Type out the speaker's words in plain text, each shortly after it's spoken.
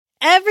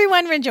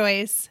Everyone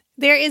rejoice!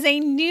 There is a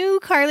new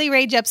Carly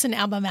Rae Jepsen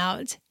album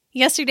out.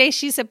 Yesterday,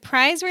 she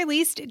surprise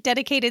released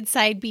Dedicated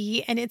Side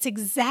B, and it's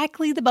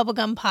exactly the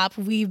bubblegum pop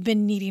we've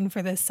been needing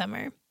for this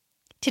summer.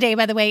 Today,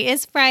 by the way,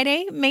 is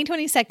Friday, May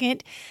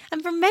 22nd,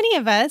 and for many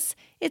of us,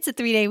 it's a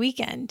 3-day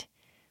weekend.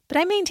 But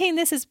I maintain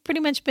this has pretty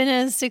much been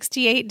a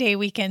 68-day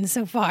weekend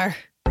so far.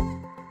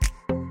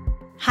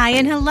 Hi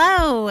and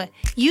hello!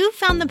 You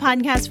found the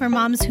podcast for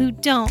moms who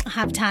don't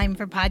have time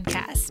for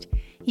podcasts.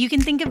 You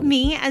can think of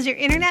me as your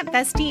internet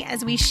bestie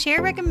as we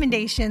share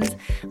recommendations,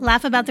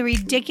 laugh about the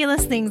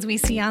ridiculous things we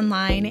see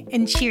online,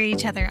 and cheer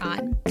each other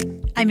on.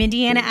 I'm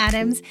Indiana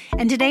Adams,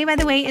 and today, by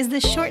the way, is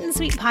the short and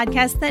sweet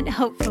podcast that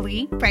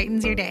hopefully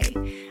brightens your day.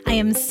 I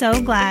am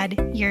so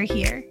glad you're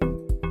here.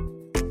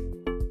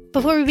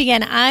 Before we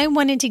begin, I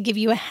wanted to give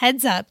you a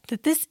heads up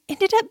that this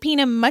ended up being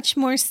a much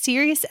more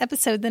serious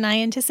episode than I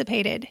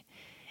anticipated.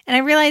 And I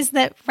realized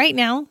that right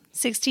now,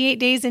 68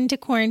 days into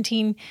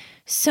quarantine,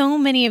 so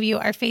many of you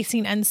are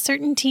facing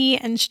uncertainty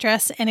and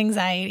stress and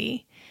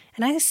anxiety.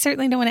 And I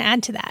certainly don't want to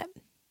add to that.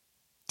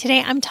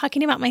 Today, I'm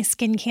talking about my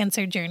skin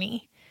cancer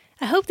journey.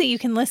 I hope that you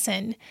can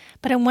listen,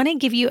 but I want to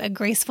give you a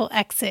graceful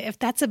exit if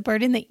that's a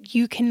burden that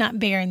you cannot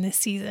bear in this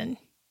season.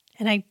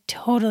 And I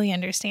totally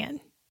understand.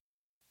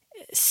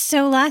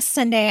 So last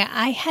Sunday,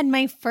 I had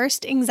my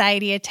first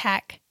anxiety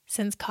attack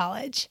since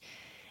college.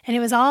 And it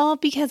was all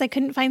because I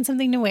couldn't find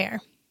something to wear.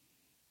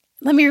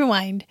 Let me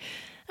rewind.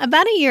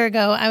 About a year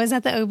ago, I was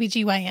at the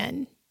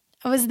OBGYN.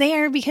 I was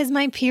there because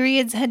my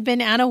periods had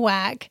been out of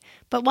whack,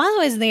 but while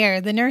I was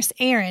there, the nurse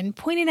Erin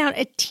pointed out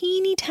a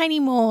teeny tiny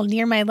mole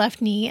near my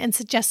left knee and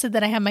suggested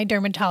that I have my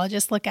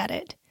dermatologist look at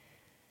it.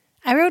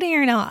 I wrote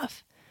Erin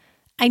off.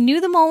 I knew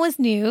the mole was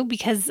new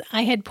because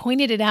I had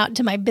pointed it out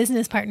to my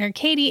business partner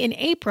Katie in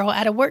April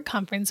at a work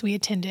conference we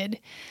attended.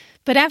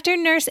 But after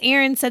Nurse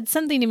Erin said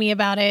something to me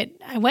about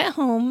it, I went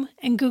home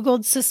and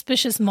Googled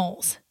suspicious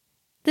moles.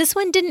 This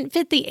one didn't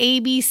fit the A,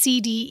 B, C,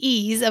 D,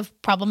 E's of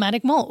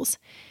problematic moles.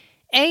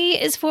 A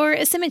is for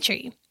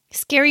asymmetry.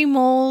 Scary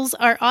moles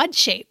are odd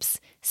shapes.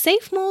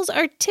 Safe moles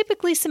are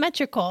typically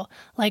symmetrical,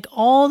 like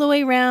all the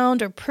way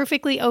round or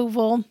perfectly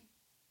oval.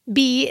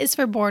 B is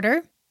for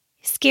border.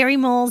 Scary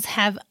moles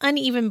have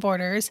uneven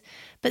borders,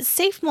 but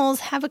safe moles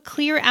have a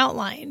clear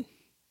outline.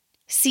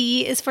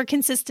 C is for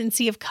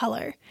consistency of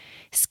color.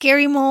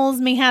 Scary moles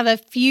may have a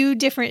few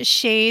different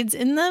shades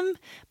in them,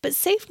 but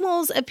safe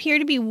moles appear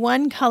to be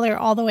one color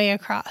all the way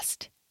across.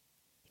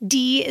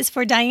 D is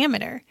for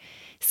diameter.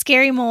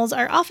 Scary moles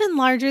are often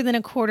larger than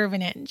 1/4 of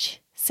an inch.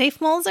 Safe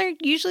moles are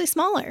usually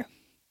smaller.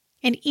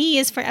 And E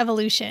is for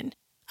evolution.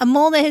 A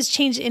mole that has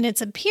changed in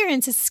its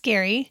appearance is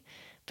scary,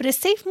 but a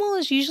safe mole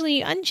is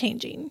usually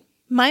unchanging.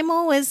 My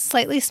mole was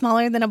slightly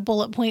smaller than a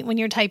bullet point when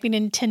you're typing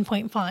in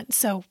 10-point font,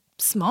 so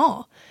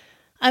small.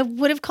 I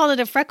would have called it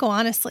a freckle,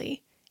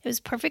 honestly. It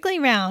was perfectly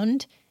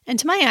round, and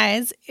to my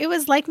eyes, it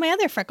was like my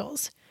other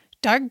freckles.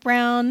 Dark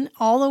brown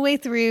all the way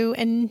through,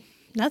 and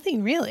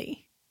nothing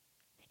really.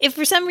 If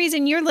for some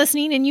reason you're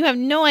listening and you have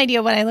no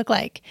idea what I look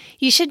like,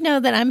 you should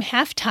know that I'm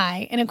half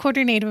Thai and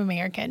 1/4 Native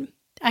American.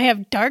 I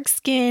have dark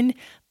skin,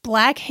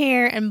 black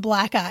hair, and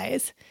black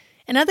eyes.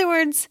 In other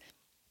words,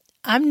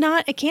 I'm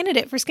not a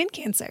candidate for skin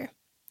cancer.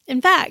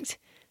 In fact,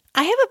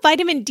 I have a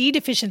vitamin D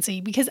deficiency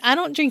because I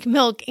don't drink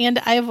milk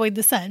and I avoid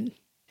the sun.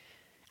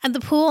 At the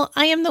pool,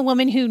 I am the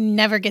woman who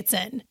never gets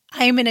in.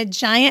 I am in a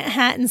giant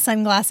hat and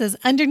sunglasses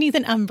underneath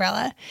an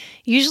umbrella,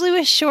 usually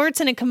with shorts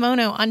and a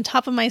kimono on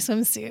top of my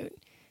swimsuit.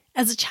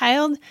 As a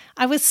child,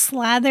 I was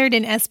slathered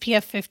in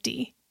SPF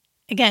 50.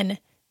 Again,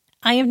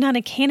 I am not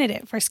a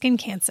candidate for skin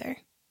cancer.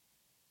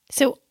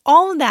 So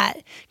all of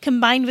that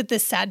combined with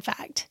this sad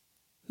fact.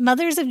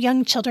 Mothers of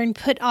young children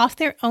put off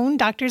their own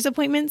doctor's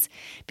appointments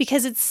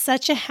because it's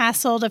such a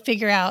hassle to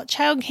figure out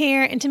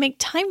childcare and to make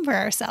time for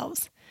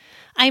ourselves.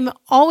 I'm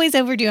always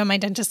overdue on my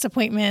dentist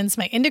appointments,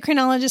 my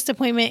endocrinologist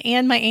appointment,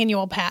 and my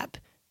annual PAP.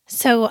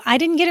 So I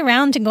didn't get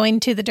around to going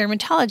to the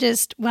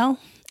dermatologist,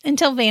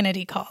 until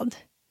Vanity called.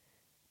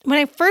 When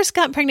I first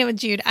got pregnant with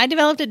Jude, I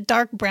developed a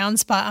dark brown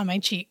spot on my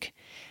cheek.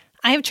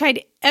 I have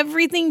tried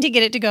everything to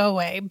get it to go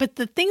away, but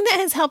the thing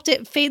that has helped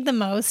it fade the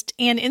most,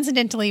 and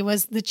incidentally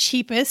was the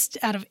cheapest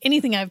out of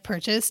anything I've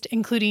purchased,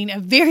 including a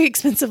very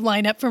expensive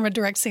lineup from a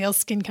direct sales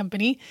skin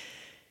company,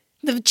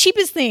 the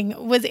cheapest thing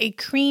was a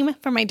cream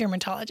from my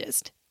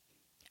dermatologist.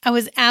 I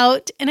was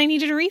out and I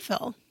needed a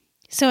refill.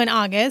 So in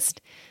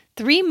August,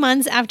 3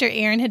 months after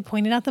Erin had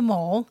pointed out the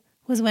mole,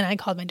 was when I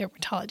called my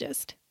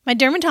dermatologist. My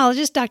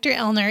dermatologist, Dr.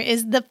 Elner,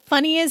 is the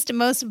funniest,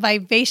 most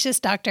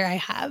vivacious doctor I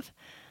have.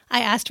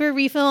 I asked for a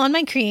refill on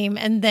my cream,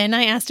 and then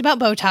I asked about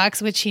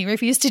Botox, which he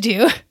refused to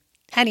do.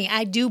 Honey,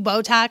 I do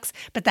Botox,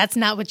 but that's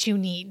not what you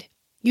need.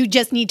 You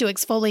just need to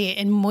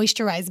exfoliate and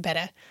moisturize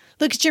better.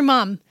 Look at your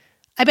mom.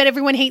 I bet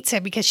everyone hates her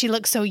because she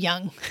looks so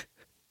young.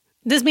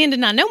 This man did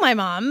not know my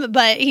mom,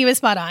 but he was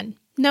spot on.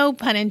 No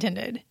pun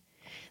intended.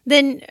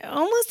 Then,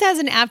 almost as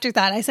an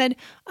afterthought, I said,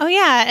 "Oh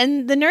yeah,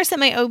 and the nurse at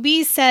my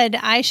OB said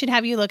I should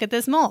have you look at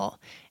this mole.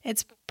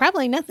 It's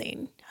probably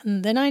nothing."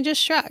 And then I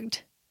just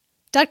shrugged.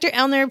 Dr.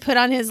 Elner put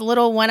on his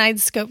little one-eyed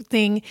scope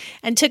thing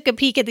and took a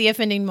peek at the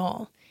offending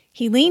mole.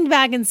 He leaned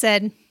back and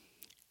said,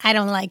 "I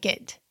don't like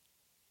it."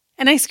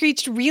 And I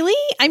screeched, "Really?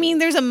 I mean,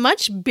 there's a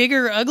much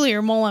bigger,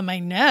 uglier mole on my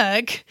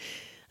neck."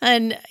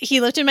 And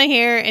he looked at my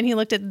hair and he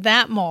looked at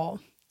that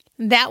mole.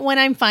 "That one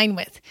I'm fine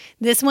with.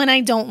 This one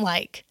I don't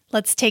like.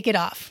 Let's take it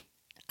off."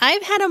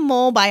 I've had a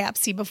mole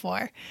biopsy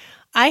before.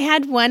 I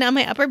had one on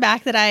my upper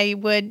back that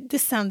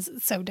this sounds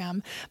so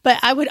dumb, but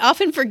I would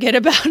often forget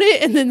about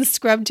it and then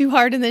scrub too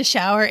hard in the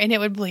shower and it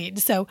would bleed.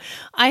 So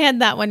I had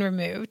that one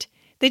removed.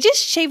 They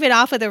just shave it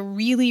off with a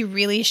really,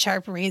 really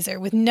sharp razor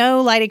with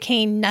no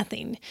lidocaine,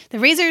 nothing. The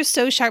razor is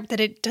so sharp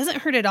that it doesn't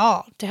hurt at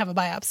all to have a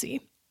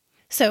biopsy.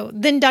 So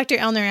then Dr.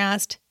 Elner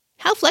asked,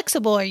 "How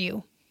flexible are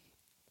you?"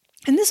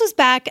 And this was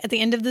back at the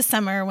end of the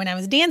summer when I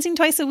was dancing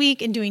twice a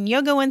week and doing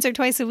yoga once or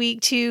twice a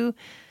week too.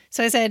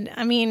 So I said,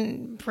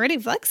 pretty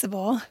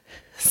flexible.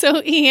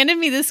 So he handed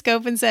me the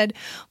scope and said,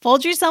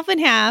 "Fold yourself in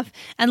half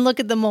and look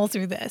at the mole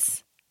through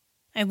this."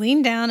 I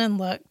leaned down and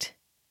looked.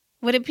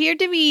 What appeared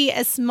to be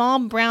a small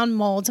brown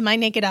mole to my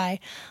naked eye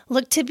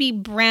looked to be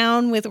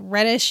brown with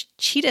reddish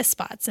cheetah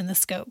spots in the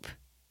scope.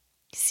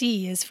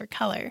 C is for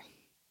color.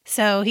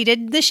 So he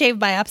did the shave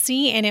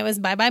biopsy and it was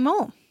bye-bye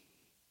mole.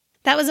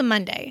 That was a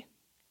Monday.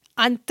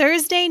 On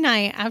Thursday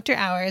night after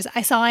hours,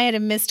 I saw I had a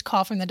missed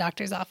call from the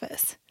doctor's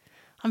office.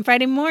 On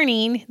Friday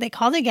morning, they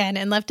called again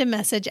and left a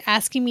message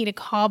asking me to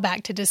call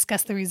back to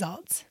discuss the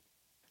results.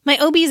 My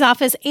OB's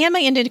office and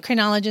my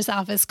endocrinologist's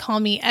office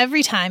call me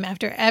every time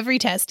after every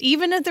test,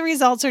 even if the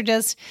results are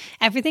just,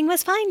 "Everything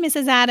was fine,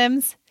 Mrs.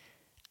 Adams."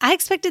 I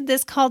expected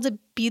this call to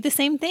be the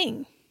same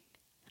thing.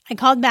 I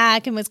called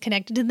back and was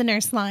connected to the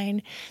nurse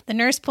line. The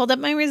nurse pulled up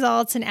my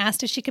results and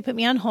asked if she could put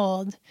me on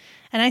hold.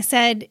 And I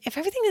said, "If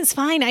everything is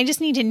fine, I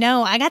just need to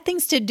know. I got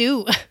things to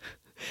do."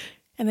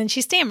 And then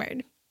she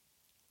stammered.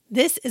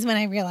 This is when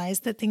I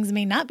realized that things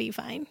may not be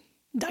fine.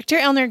 Dr.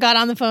 Elner got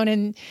on the phone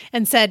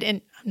and said,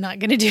 and I'm not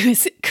going to do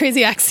his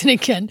crazy accent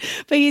again,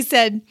 but he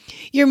said,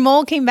 "Your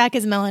mole came back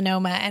as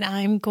melanoma, and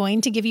I'm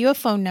going to give you a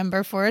phone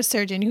number for a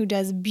surgeon who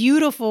does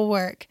beautiful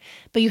work,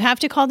 but you have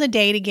to call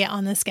today to get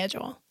on the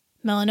schedule.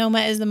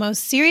 Melanoma is the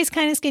most serious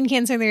kind of skin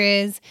cancer there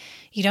is.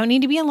 You don't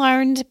need to be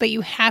alarmed, but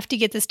you have to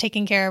get this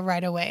taken care of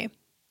right away.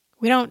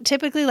 We don't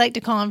typically like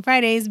to call on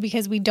Fridays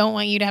because we don't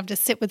want you to have to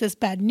sit with this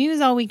bad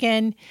news all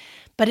weekend,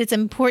 but it's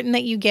important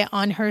that you get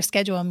on her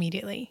schedule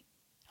immediately.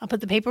 I'll put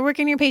the paperwork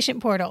in your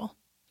patient portal.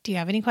 Do you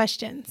have any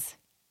questions?"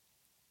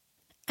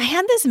 I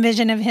had this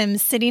vision of him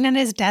sitting at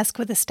his desk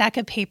with a stack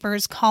of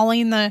papers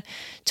calling the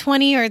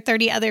 20 or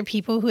 30 other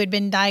people who had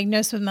been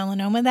diagnosed with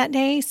melanoma that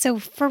day. So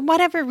for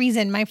whatever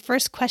reason, my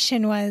first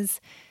question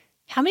was,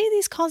 "How many of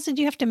these calls did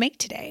you have to make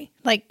today?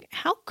 Like,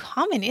 how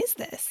common is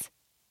this?"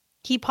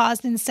 He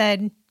paused and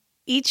said,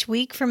 "Each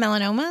week for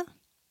melanoma?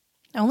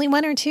 Only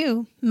 1 or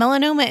 2.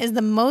 Melanoma is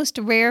the most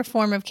rare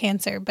form of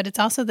cancer, but it's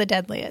also the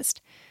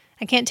deadliest.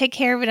 I can't take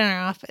care of it in our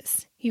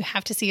office. You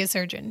have to see a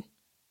surgeon."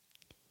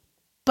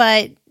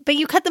 But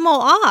you cut them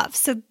all off,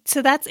 so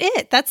that's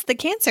it. That's the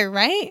cancer,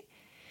 right?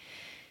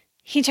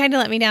 He tried to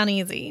let me down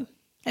easy.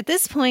 At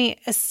this point,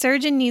 a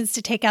surgeon needs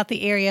to take out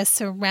the area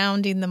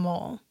surrounding the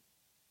mole.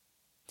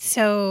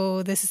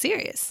 So this is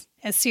serious.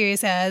 As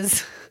serious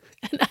as...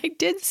 And I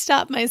did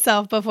stop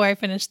myself before I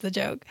finished the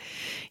joke.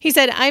 He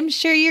said, "I'm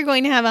sure you're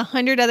going to have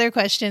 100 other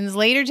questions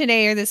later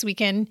today or this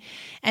weekend,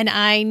 and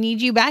I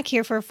need you back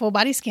here for a full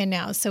body scan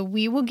now, so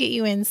we will get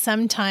you in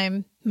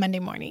sometime Monday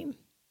morning."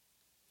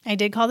 I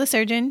did call the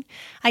surgeon.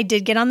 I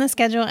did get on the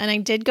schedule, and I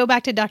did go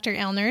back to Dr.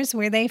 Elner's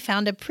where they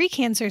found a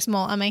precancerous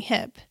mole on my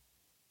hip.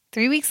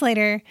 3 weeks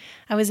later,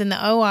 I was in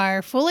the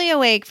OR, fully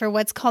awake for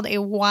what's called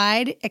a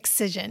wide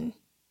excision.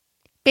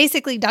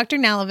 Basically, Dr.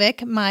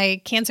 Nalovic, my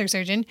cancer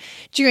surgeon,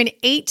 drew an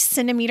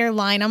 8-centimeter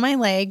line on my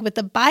leg with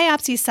the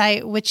biopsy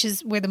site, which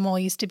is where the mole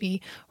used to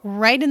be,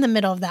 right in the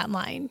middle of that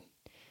line.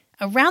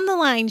 Around the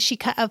line, she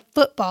cut a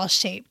football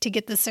shape to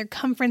get the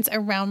circumference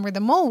around where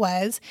the mole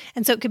was,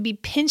 and so it could be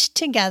pinched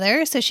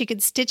together so she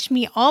could stitch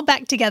me all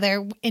back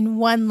together in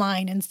one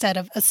line instead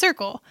of a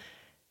circle.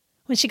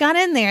 When she got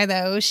in there,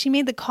 though, she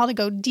made the call to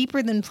go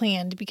deeper than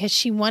planned because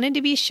she wanted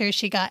to be sure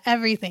she got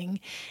everything,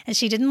 and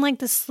she didn't like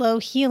the slow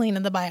healing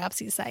of the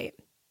biopsy site.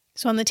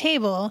 So on the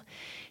table,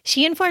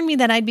 she informed me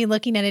that I'd be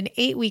looking at an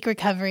 8-week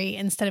recovery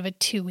instead of a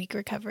 2-week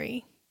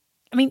recovery.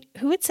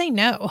 Who would say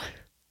no?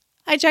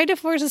 I tried to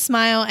force a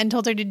smile and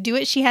told her to do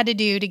what she had to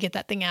do to get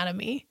that thing out of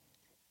me.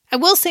 I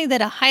will say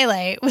that a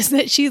highlight was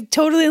that she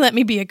totally let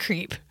me be a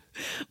creep.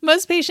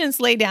 Most patients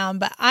lay down,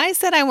 but I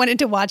said I wanted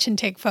to watch and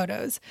take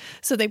photos.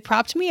 So they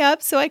propped me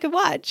up so I could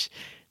watch.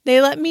 They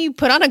let me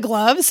put on a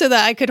glove so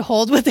that I could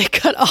hold what they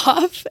cut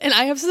off. And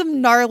I have some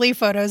gnarly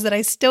photos that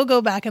I still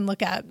go back and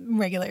look at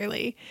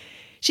regularly.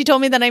 She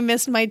told me that I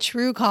missed my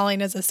true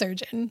calling as a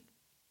surgeon.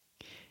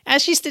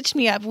 As she stitched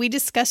me up, we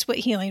discussed what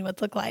healing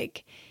would look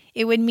like.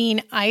 It would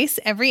mean ice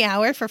every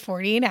hour for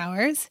 48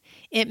 hours.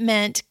 It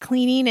meant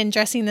cleaning and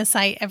dressing the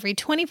site every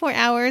 24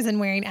 hours and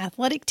wearing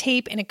athletic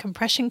tape and a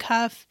compression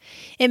cuff.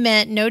 It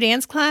meant no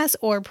dance class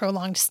or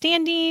prolonged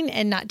standing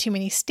and not too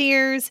many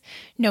stairs,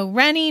 no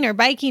running or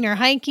biking or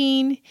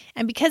hiking.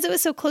 And because it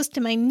was so close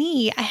to my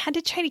knee, I had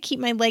to try to keep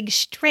my leg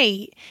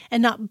straight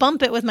and not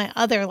bump it with my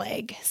other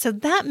leg. So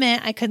that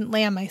meant I couldn't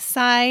lay on my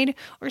side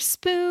or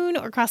spoon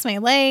or cross my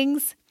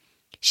legs.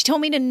 She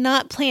told me to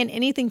not plan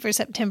anything for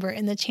September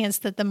in the chance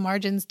that the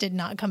margins did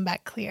not come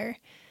back clear.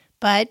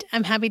 But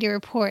I'm happy to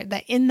report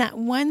that in that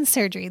one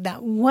surgery,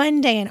 that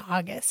one day in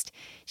August,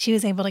 she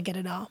was able to get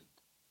it all.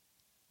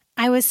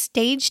 I was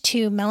stage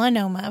 2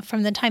 melanoma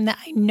from the time that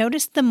I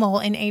noticed the mole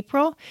in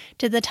April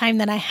to the time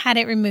that I had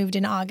it removed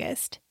in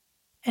August.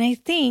 And I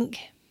think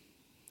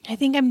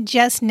I'm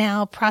just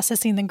now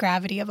processing the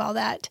gravity of all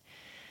that.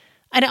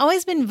 I'd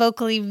always been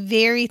vocally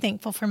very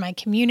thankful for my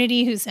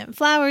community who sent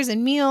flowers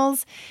and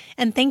meals,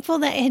 and thankful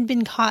that it had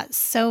been caught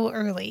so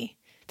early.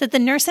 That the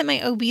nurse at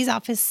my OB's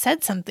office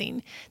said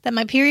something, that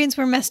my periods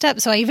were messed up,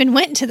 so I even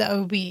went to the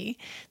OB,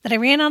 that I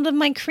ran out of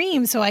my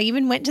cream, so I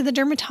even went to the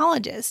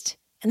dermatologist,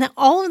 and that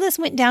all of this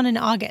went down in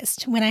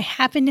August when I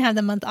happened to have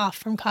the month off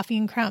from coffee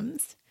and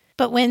crumbs.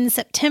 But when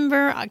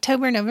September,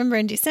 October, November,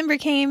 and December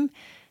came,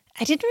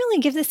 I didn't really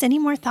give this any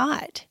more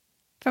thought.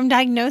 From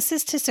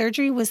diagnosis to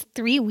surgery was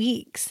 3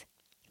 weeks.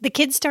 The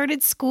kids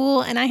started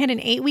school and I had an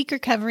 8-week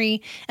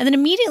recovery. And then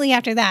immediately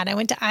after that, I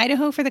went to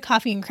Idaho for the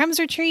Coffee and Crumbs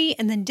retreat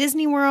and then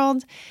Disney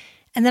World.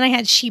 And then I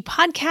had She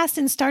Podcast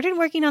and started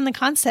working on the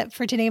concept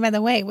for Today by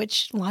the Way,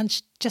 which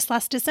launched just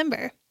last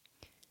December.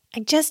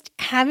 I just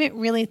haven't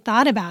really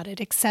thought about it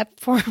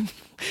except for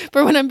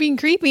when I'm being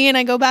creepy and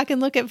I go back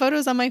and look at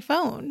photos on my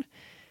phone.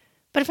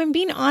 But if I'm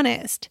being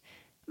honest,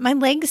 my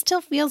leg still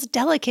feels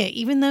delicate,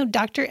 even though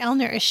Dr.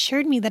 Elner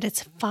assured me that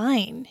it's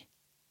fine.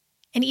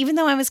 And even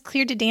though I was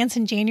cleared to dance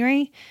in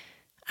January,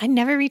 I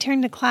never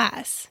returned to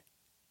class.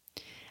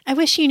 I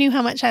wish you knew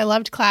how much I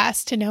loved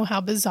class to know how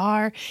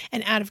bizarre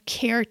and out of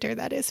character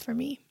that is for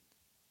me.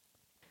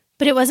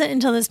 But it wasn't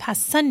until this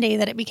past Sunday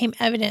that it became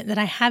evident that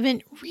I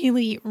haven't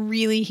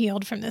really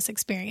healed from this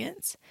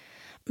experience.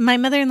 My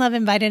mother-in-law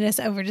invited us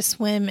over to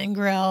swim and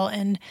grill,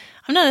 and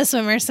I'm not a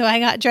swimmer, so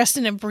I got dressed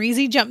in a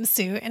breezy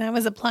jumpsuit and I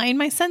was applying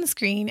my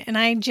sunscreen and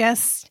I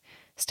just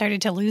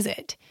started to lose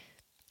it.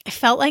 I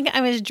felt like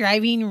I was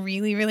driving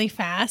really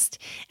fast,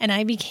 and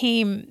I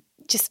became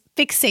just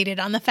fixated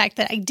on the fact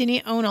that I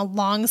didn't own a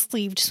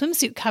long-sleeved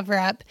swimsuit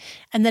cover-up,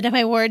 and that if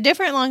I wore a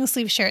different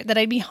long-sleeve shirt, that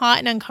I'd be hot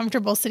and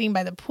uncomfortable sitting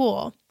by the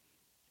pool.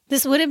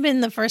 This would have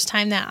been the first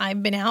time that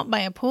I've been out by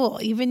a pool,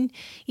 even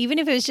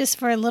if it was just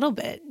for a little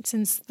bit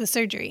since the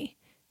surgery.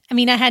 I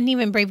mean, I hadn't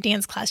even braved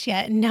dance class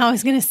yet, and now I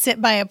was going to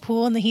sit by a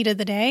pool in the heat of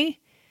the day.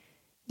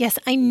 Yes,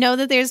 I know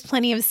that there's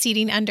plenty of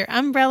seating under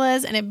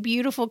umbrellas and a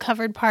beautiful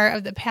covered part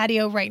of the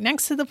patio right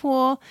next to the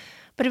pool,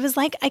 but it was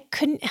like I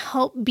couldn't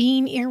help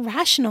being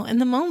irrational in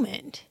the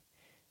moment.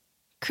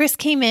 Chris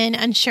came in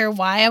unsure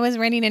why I was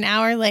running an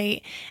hour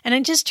late, and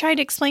I just tried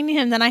to explain to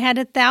him that I had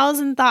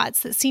 1,000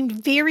 thoughts that seemed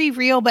very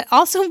real but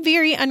also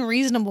very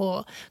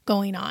unreasonable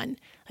going on.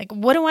 Like,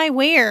 what do I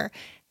wear?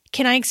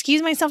 Can I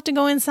excuse myself to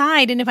go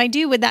inside? And if I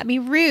do, would that be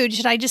rude?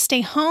 Should I just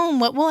stay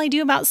home? What will I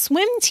do about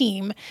swim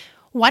team?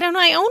 Why don't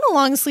I own a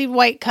long-sleeve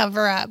white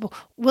cover-up?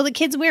 Will the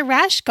kids wear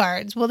rash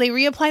guards? Will they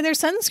reapply their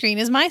sunscreen?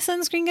 Is my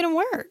sunscreen going to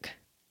work?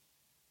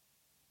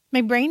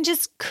 My brain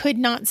just could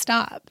not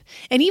stop.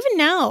 And even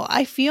now,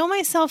 I feel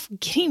myself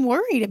getting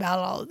worried about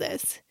all of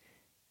this.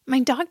 My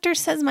doctor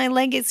says my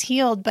leg is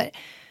healed, but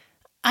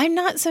I'm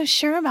not so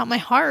sure about my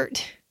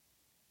heart.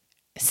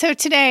 So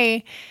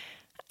today,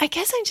 I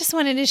guess I just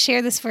wanted to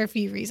share this for a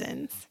few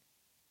reasons.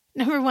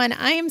 Number one,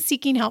 I am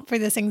seeking help for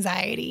this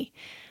anxiety.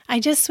 I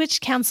just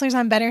switched counselors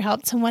on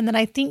BetterHelp to one that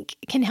I think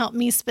can help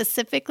me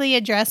specifically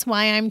address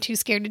why I'm too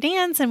scared to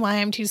dance and why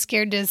I'm too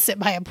scared to sit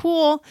by a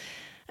pool.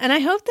 And I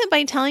hope that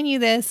by telling you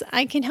this,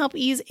 I can help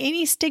ease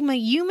any stigma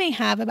you may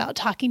have about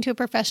talking to a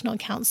professional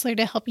counselor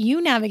to help you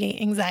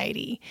navigate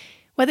anxiety,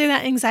 whether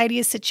that anxiety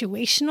is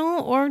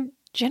situational or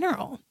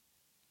general.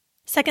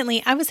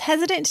 Secondly, I was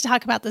hesitant to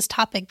talk about this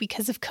topic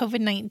because of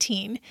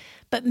COVID-19,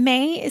 but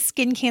May is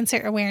Skin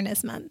Cancer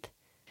Awareness Month.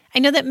 I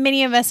know that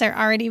many of us are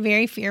already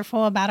very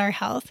fearful about our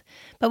health,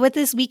 but with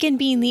this weekend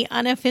being the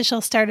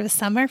unofficial start of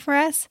summer for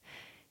us,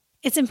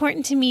 it's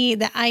important to me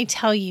that I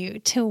tell you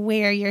to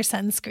wear your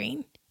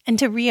sunscreen and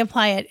to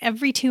reapply it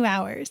every 2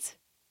 hours.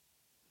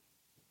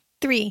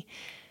 3,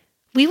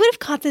 we would have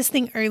caught this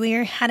thing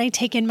earlier had I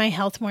taken my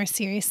health more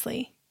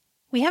seriously.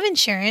 We have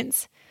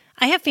insurance.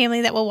 I have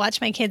family that will watch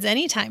my kids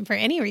anytime for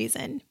any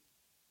reason.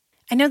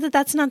 I know that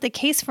that's not the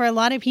case for a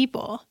lot of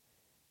people.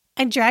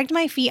 I dragged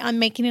my feet on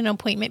making an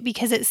appointment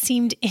because it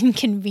seemed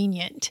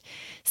inconvenient.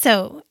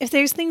 So if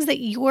there's things that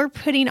you're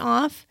putting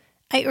off,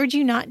 I urge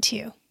you not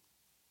to.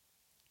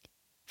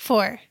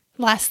 4,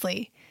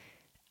 lastly,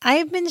 I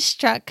have been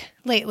struck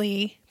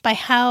lately by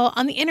how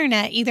on the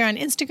internet, either on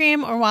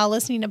Instagram or while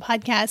listening to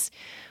podcasts,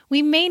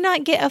 we may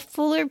not get a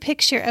fuller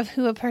picture of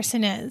who a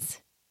person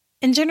is.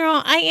 In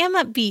general, I am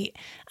upbeat.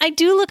 I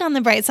do look on the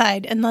bright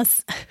side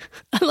unless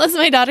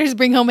my daughters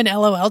bring home an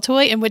LOL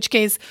toy, in which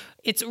case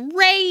it's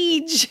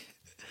rage.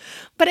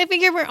 But I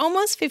figure we're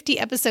almost 50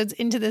 episodes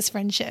into this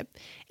friendship.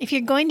 If you're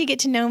going to get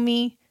to know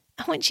me,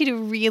 I want you to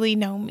really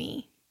know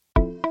me.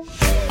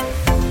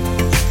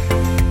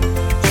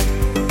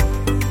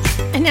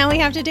 And now we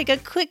have to take a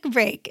quick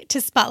break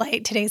to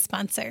spotlight today's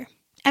sponsor.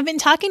 I've been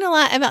talking a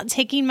lot about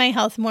taking my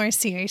health more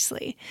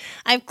seriously.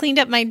 I've cleaned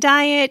up my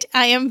diet.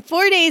 I am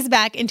 4 days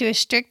back into a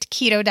strict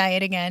keto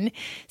diet again.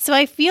 So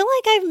I feel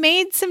like I've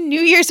made some New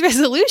Year's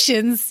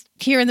resolutions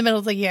here in the middle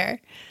of the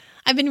year.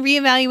 I've been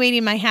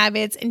reevaluating my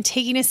habits and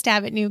taking a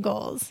stab at new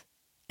goals.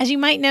 As you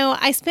might know,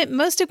 I spent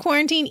most of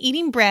quarantine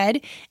eating bread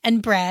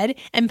and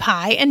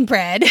pie and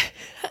bread.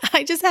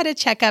 I just had a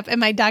checkup and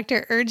my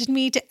doctor urged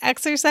me to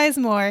exercise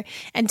more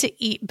and to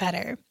eat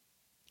better.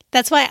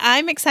 That's why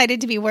I'm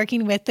excited to be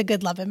working with the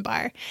Good Lovin'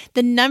 Bar,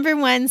 the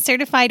 #1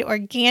 certified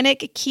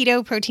organic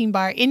keto protein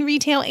bar in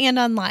retail and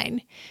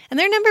online. And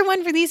they're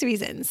 #1 for these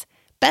reasons.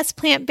 Best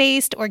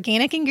plant-based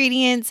organic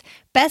ingredients,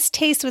 best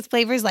taste with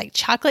flavors like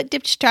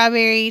chocolate-dipped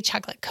strawberry,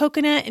 chocolate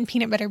coconut, and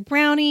peanut butter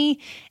brownie,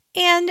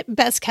 and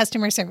best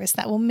customer service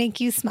that will make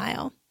you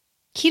smile.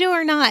 Keto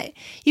or not,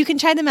 you can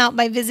try them out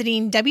by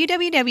visiting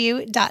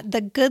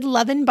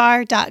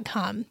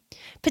www.thegoodlovinbar.com.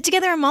 Put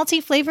together a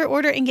multi-flavor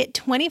order and get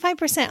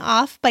 25%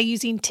 off by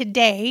using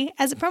TODAY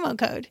as a promo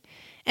code.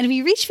 And if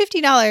you reach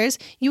 $50,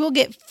 you will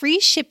get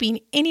free shipping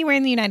anywhere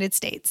in the United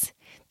States.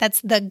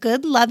 That's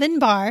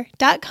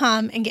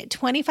thegoodlovinbar.com and get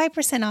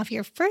 25% off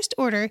your first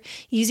order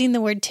using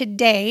the word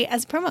TODAY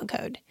as a promo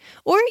code.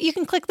 Or you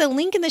can click the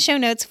link in the show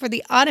notes for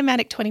the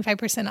automatic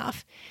 25%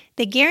 off.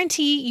 They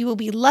guarantee you will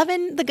be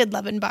loving the Good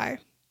Lovin' Bar.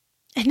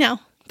 And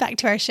now, back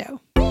to our show.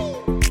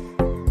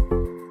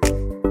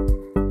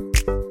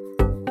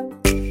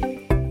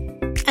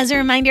 As a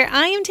reminder,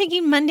 I am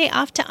taking Monday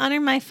off to honor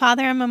my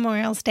father on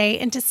Memorial's Day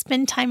and to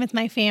spend time with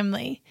my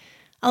family.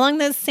 Along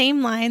those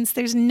same lines,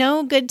 there's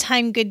no good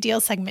time, good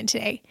deal segment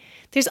today.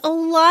 There's a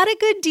lot of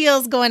good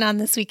deals going on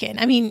this weekend.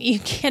 I mean, you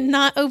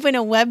cannot open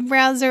a web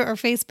browser or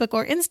Facebook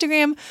or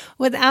Instagram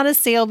without a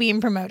sale being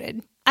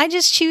promoted. I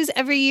just choose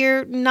every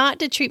year not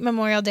to treat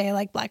Memorial Day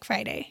like Black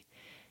Friday.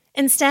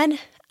 Instead,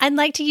 I'd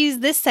like to use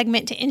this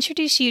segment to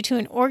introduce you to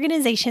an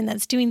organization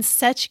that's doing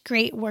such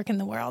great work in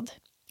the world.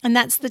 And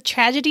that's the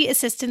Tragedy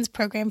Assistance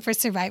Program for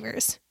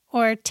Survivors,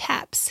 or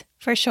TAPS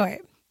for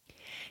short.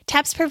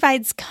 TAPS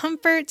provides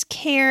comfort,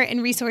 care,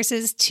 and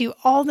resources to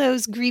all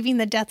those grieving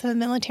the death of a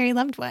military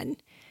loved one.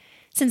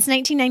 Since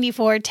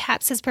 1994,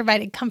 TAPS has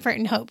provided comfort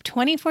and hope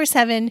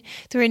 24/7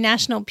 through a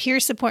national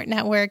peer support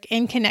network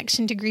and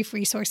connection to grief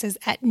resources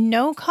at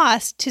no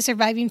cost to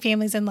surviving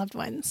families and loved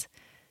ones.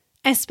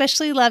 I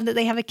especially love that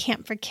they have a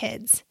camp for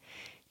kids.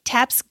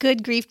 TAPS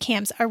Good Grief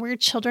Camps are where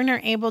children are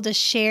able to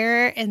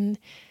share and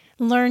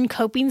learn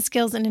coping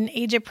skills in an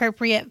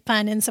age-appropriate,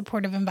 fun, and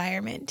supportive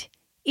environment.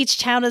 Each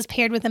child is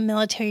paired with a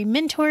military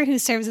mentor who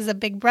serves as a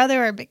big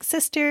brother or big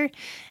sister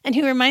and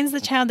who reminds the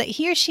child that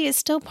he or she is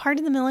still part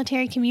of the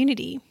military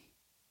community.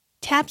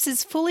 TAPS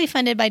is fully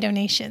funded by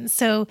donations,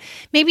 so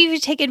maybe if you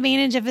take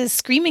advantage of a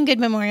Screaming Good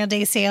Memorial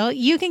Day sale,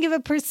 you can give a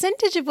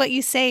percentage of what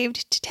you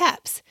saved to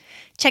TAPS.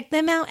 Check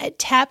them out at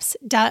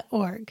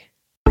taps.org.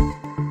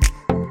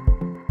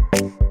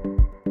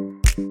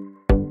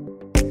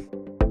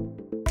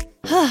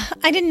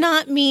 I did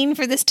not mean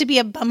for this to be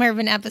a bummer of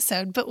an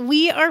episode, but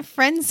we are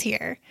friends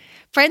here.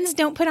 Friends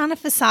don't put on a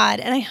facade,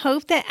 and I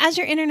hope that as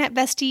your internet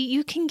bestie,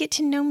 you can get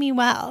to know me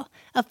well,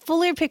 a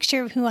fuller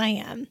picture of who I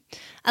am.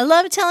 I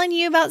love telling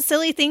you about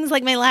silly things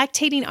like my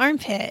lactating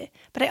armpit,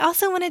 but I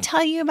also want to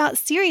tell you about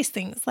serious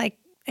things like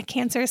a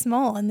cancerous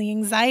mole and the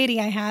anxiety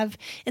I have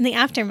in the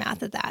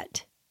aftermath of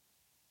that.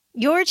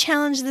 Your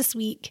challenge this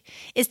week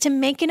is to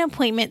make an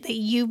appointment that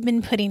you've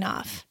been putting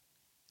off.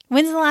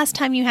 When's the last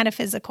time you had a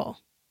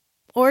physical?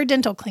 Or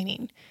dental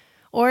cleaning,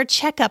 or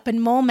checkup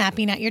and mole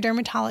mapping at your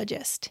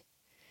dermatologist?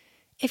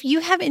 If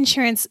you have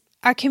insurance,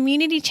 our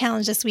community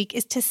challenge this week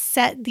is to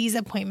set these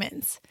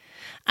appointments.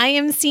 I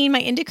am seeing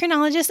my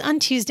endocrinologist on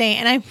Tuesday,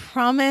 and I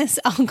promise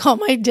I'll call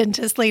my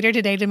dentist later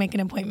today to make an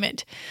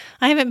appointment.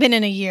 I haven't been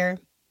in a year,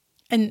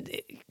 and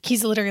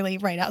he's literally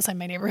right outside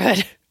my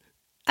neighborhood.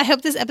 I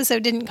hope this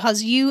episode didn't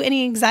cause you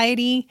any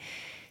anxiety.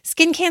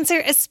 Skin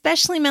cancer,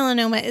 especially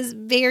melanoma, is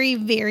very,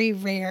 very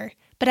rare,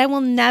 but I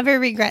will never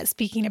regret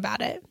speaking about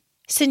it.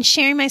 Since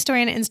sharing my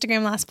story on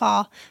Instagram last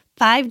fall,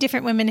 5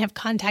 different women have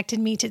contacted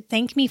me to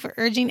thank me for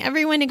urging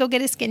everyone to go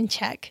get a skin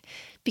check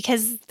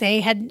because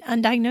they had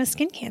undiagnosed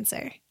skin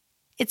cancer.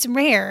 It's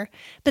rare,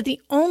 but the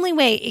only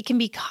way it can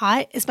be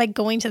caught is by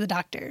going to the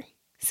doctor.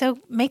 So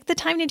make the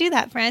time to do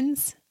that,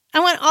 friends. I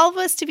want all of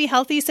us to be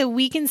healthy so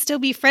we can still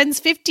be friends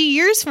 50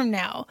 years from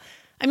now.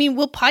 I mean,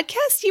 will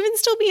podcasts even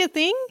still be a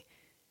thing?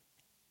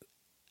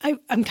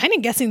 I'm kind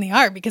of guessing they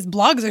are because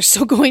blogs are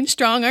still going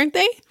strong, aren't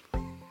they?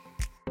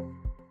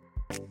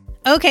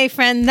 Okay,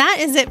 friend, that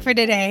is it for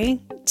today.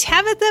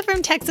 Tabitha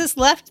from Texas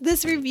left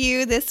this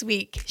review this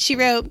week. She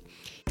wrote,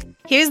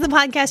 Here's the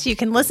podcast you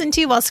can listen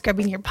to while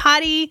scrubbing your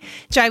potty,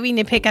 driving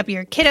to pick up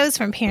your kiddos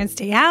from Parents'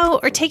 Day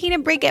Out, or taking a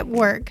break at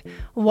work.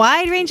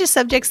 Wide range of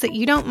subjects that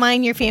you don't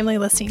mind your family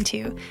listening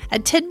to. A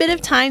tidbit of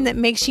time that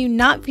makes you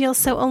not feel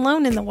so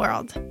alone in the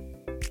world.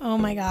 Oh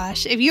my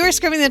gosh. If you are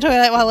scrubbing the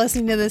toilet while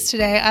listening to this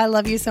today, I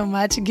love you so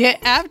much.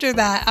 Get after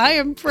that. I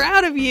am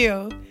proud of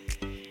you.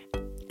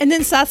 And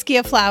then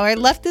Saskia Flower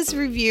left this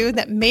review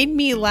that made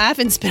me laugh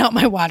and spit out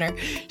my water.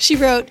 She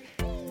wrote,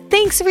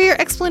 "Thanks for your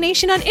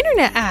explanation on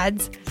internet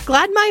ads.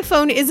 Glad my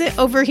phone isn't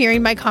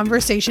overhearing my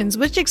conversations,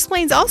 which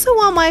explains also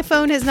why my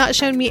phone has not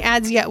shown me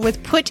ads yet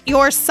with put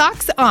your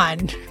socks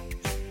on."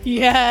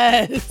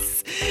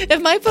 Yes.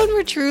 If my phone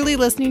were truly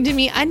listening to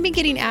me, I'd be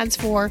getting ads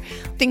for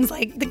things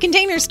like the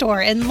Container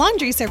Store and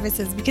laundry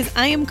services because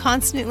I am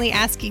constantly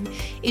asking,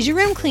 is your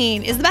room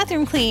clean? Is the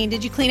bathroom clean?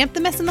 Did you clean up the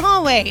mess in the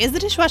hallway? Is the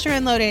dishwasher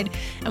unloaded?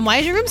 And why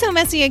is your room so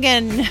messy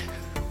again?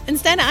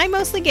 Instead, I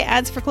mostly get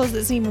ads for clothes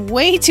that seem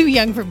way too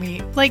young for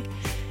me. Like,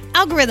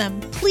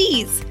 algorithm,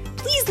 please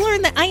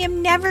learn that I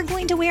am never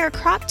going to wear a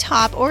crop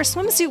top or a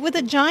swimsuit with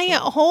a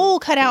giant hole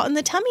cut out in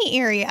the tummy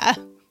area.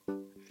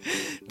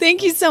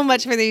 Thank you so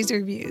much for these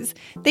reviews.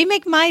 They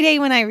make my day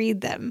when I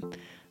read them.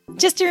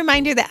 Just a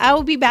reminder that I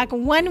will be back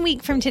 1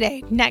 week from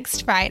today,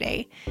 next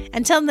Friday.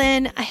 Until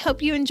then, I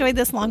hope you enjoyed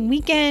this long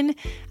weekend.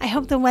 I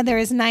hope the weather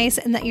is nice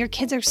and that your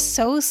kids are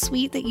so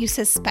sweet that you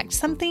suspect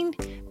something,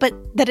 but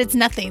that it's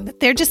nothing, that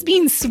they're just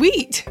being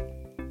sweet.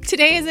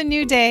 Today is a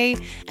new day,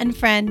 and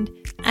friend,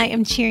 I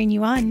am cheering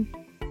you on.